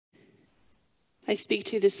I speak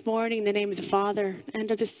to you this morning in the name of the Father, and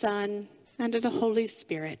of the Son, and of the Holy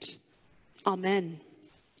Spirit. Amen.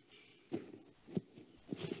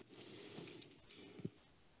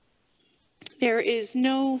 There is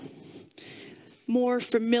no more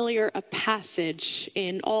familiar a passage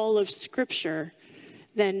in all of Scripture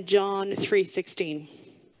than John 3:16.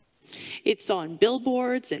 It's on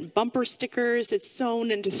billboards and bumper stickers. It's sewn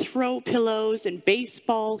into throw pillows and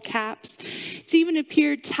baseball caps. It's even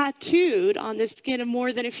appeared tattooed on the skin of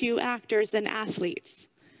more than a few actors and athletes.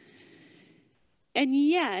 And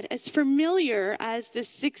yet, as familiar as the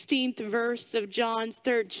 16th verse of John's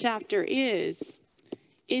 3rd chapter is,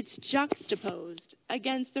 it's juxtaposed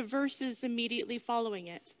against the verses immediately following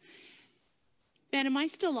it. Ben, am I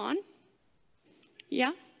still on?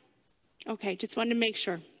 Yeah? Okay, just wanted to make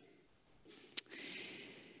sure.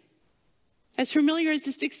 As familiar as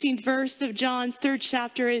the 16th verse of John's 3rd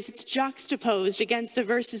chapter is, it's juxtaposed against the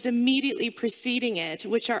verses immediately preceding it,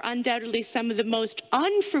 which are undoubtedly some of the most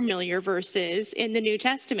unfamiliar verses in the New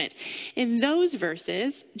Testament. In those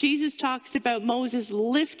verses, Jesus talks about Moses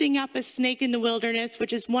lifting up a snake in the wilderness,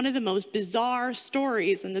 which is one of the most bizarre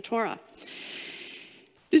stories in the Torah.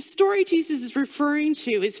 The story Jesus is referring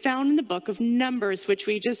to is found in the book of Numbers, which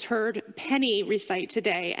we just heard Penny recite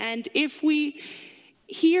today. And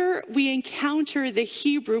here we encounter the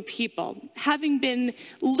Hebrew people, having been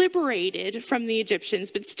liberated from the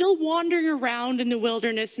Egyptians, but still wandering around in the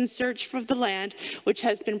wilderness in search for the land which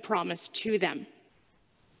has been promised to them.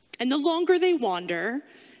 And the longer they wander,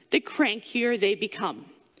 the crankier they become.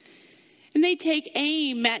 And they take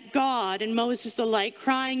aim at God and Moses alike,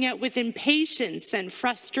 crying out with impatience and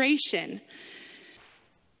frustration.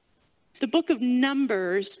 The book of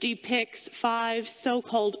Numbers depicts 5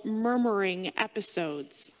 so-called murmuring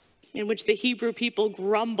episodes in which the Hebrew people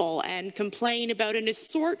grumble and complain about an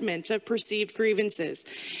assortment of perceived grievances.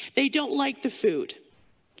 They don't like the food.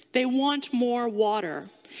 They want more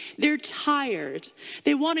water. They're tired.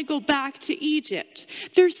 They want to go back to Egypt.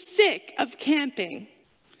 They're sick of camping.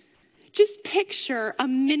 Just picture a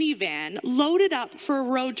minivan loaded up for a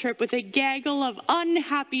road trip with a gaggle of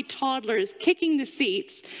unhappy toddlers kicking the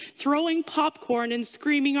seats, throwing popcorn and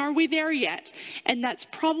screaming, "Are we there yet?" And that's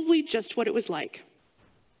probably just what it was like.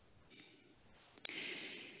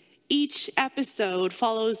 Each episode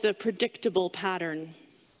follows a predictable pattern.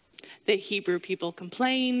 The Hebrew people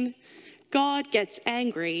complain. God gets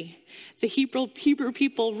angry. The Hebrew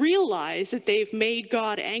people realize that they've made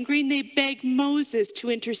God angry, and they beg Moses to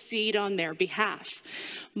intercede on their behalf.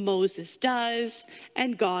 Moses does,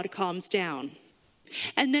 and God calms down.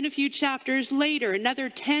 And then a few chapters later, another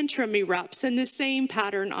tantrum erupts, and the same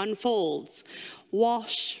pattern unfolds.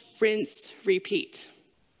 Wash, rinse, repeat.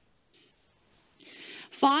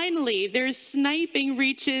 Finally, their sniping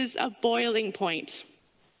reaches a boiling point.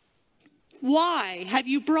 "Why have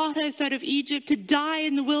you brought us out of Egypt to die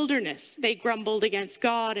in the wilderness?" they grumbled against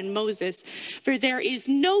God and Moses. "For there is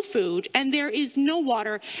no food and there is no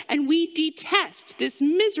water, and we detest this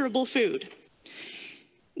miserable food."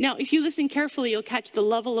 Now, if you listen carefully, you'll catch the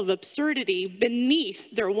level of absurdity beneath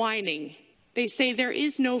their whining. They say there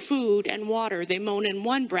is no food and water, they moan in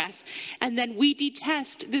one breath, and then "we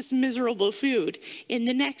detest this miserable food" in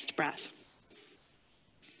the next breath.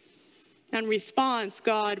 In response,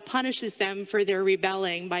 God punishes them for their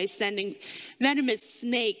rebelling by sending venomous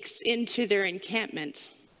snakes into their encampment.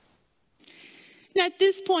 Now, at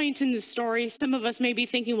this point in the story, some of us may be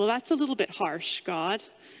thinking, well, that's a little bit harsh, God.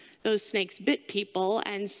 Those snakes bit people,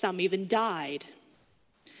 and some even died.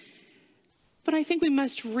 But I think we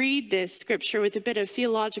must read this scripture with a bit of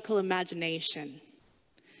theological imagination.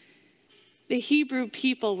 The Hebrew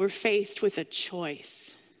people were faced with a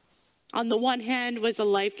choice. On the one hand was a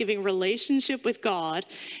life-giving relationship with God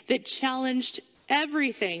that challenged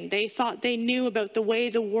everything they thought they knew about the way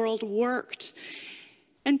the world worked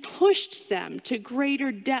and pushed them to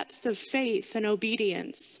greater depths of faith and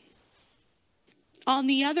obedience. On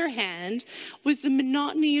the other hand was the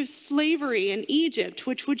monotony of slavery in Egypt,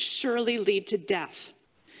 which would surely lead to death.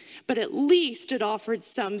 But at least it offered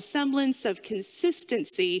some semblance of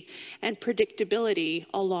consistency and predictability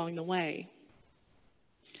along the way.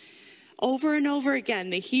 Over and over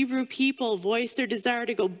again, the Hebrew people voiced their desire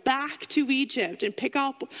to go back to Egypt and pick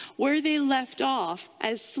up where they left off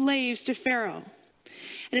as slaves to Pharaoh.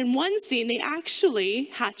 And in one scene, they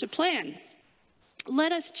actually hatch a plan.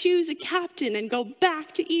 "Let us choose a captain and go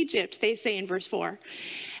back to Egypt," they say in verse 4.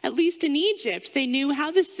 At least in Egypt, they knew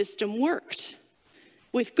how the system worked.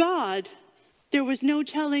 With God, there was no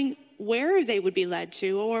telling where they would be led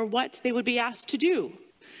to or what they would be asked to do.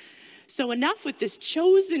 So enough with this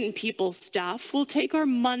chosen people stuff. We'll take our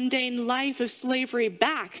mundane life of slavery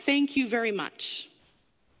back. Thank you very much.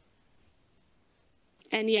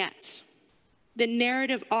 And yet, the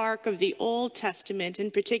narrative arc of the Old Testament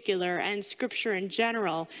in particular, and Scripture in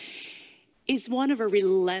general, is one of a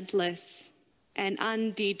relentless and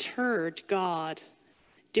undeterred God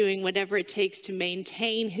doing whatever it takes to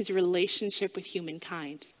maintain his relationship with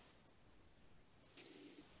humankind.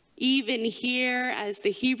 Even here, as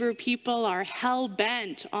the Hebrew people are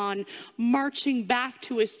hell-bent on marching back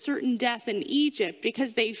to a certain death in Egypt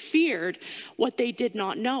because they feared what they did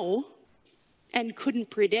not know and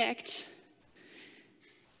couldn't predict,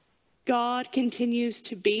 God continues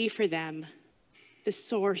to be for them the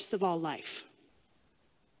source of all life.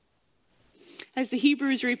 As the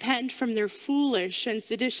Hebrews repent from their foolish and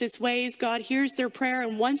seditious ways, God hears their prayer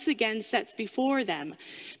and once again sets before them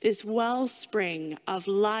this wellspring of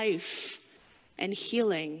life and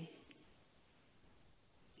healing.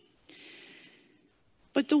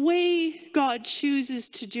 But the way God chooses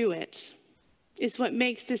to do it is what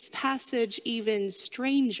makes this passage even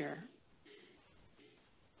stranger.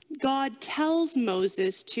 God tells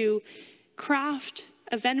Moses to craft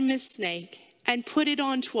a venomous snake and put it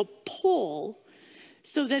onto a pole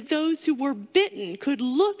so that those who were bitten could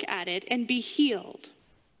look at it and be healed.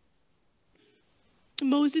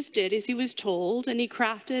 Moses did as he was told, and he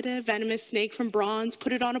crafted a venomous snake from bronze,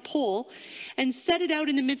 put it on a pole, and set it out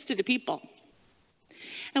in the midst of the people.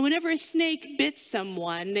 And whenever a snake bit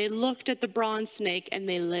someone, they looked at the bronze snake and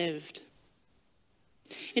they lived.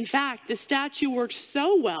 In fact, the statue worked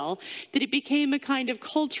so well that it became a kind of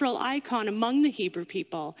cultural icon among the Hebrew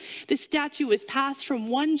people. The statue was passed from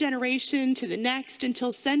one generation to the next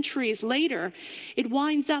until centuries later, it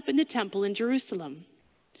winds up in the temple in Jerusalem.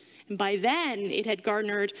 And by then, it had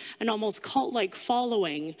garnered an almost cult-like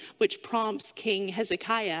following, which prompts King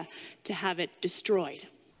Hezekiah to have it destroyed.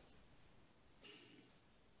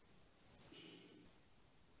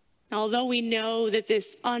 Although we know that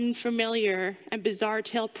this unfamiliar and bizarre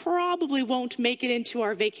tale probably won't make it into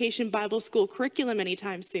our Vacation Bible School curriculum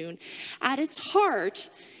anytime soon, at its heart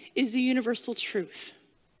is a universal truth.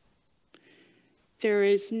 There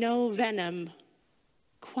is no venom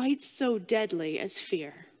quite so deadly as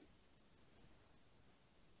fear.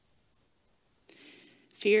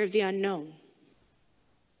 Fear of the unknown.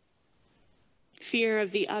 Fear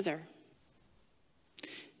of the other.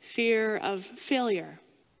 Fear of failure.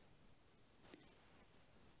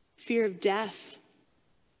 Fear of death.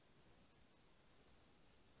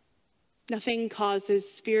 Nothing causes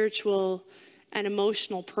spiritual and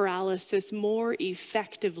emotional paralysis more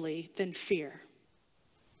effectively than fear.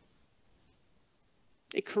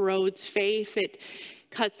 It corrodes faith. It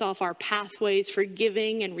cuts off our pathways for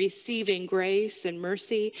giving and receiving grace and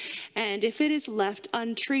mercy. And if it is left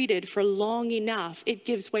untreated for long enough, it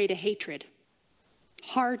gives way to hatred,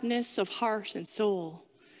 hardness of heart and soul,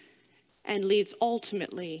 and leads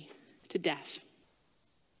ultimately to death.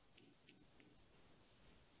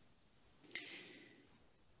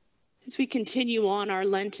 As we continue on our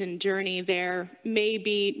Lenten journey, there may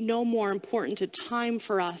be no more important a time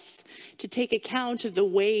for us to take account of the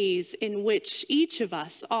ways in which each of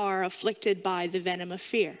us are afflicted by the venom of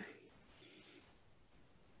fear.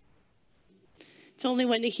 It's only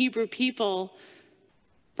when the Hebrew people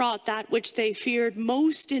brought that which they feared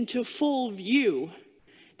most into full view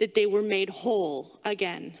that they were made whole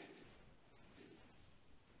again.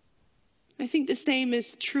 I think the same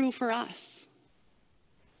is true for us.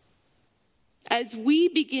 As we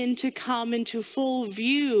begin to come into full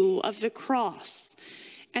view of the cross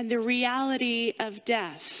and the reality of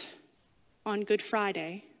death on Good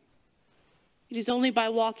Friday, it is only by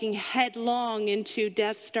walking headlong into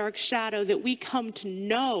death's dark shadow that we come to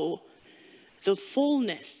know the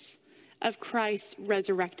fullness of Christ's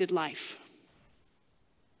resurrected life.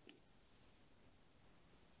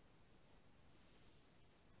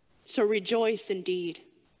 So rejoice indeed.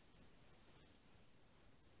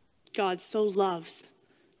 God so loves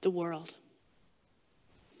the world.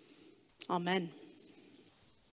 Amen.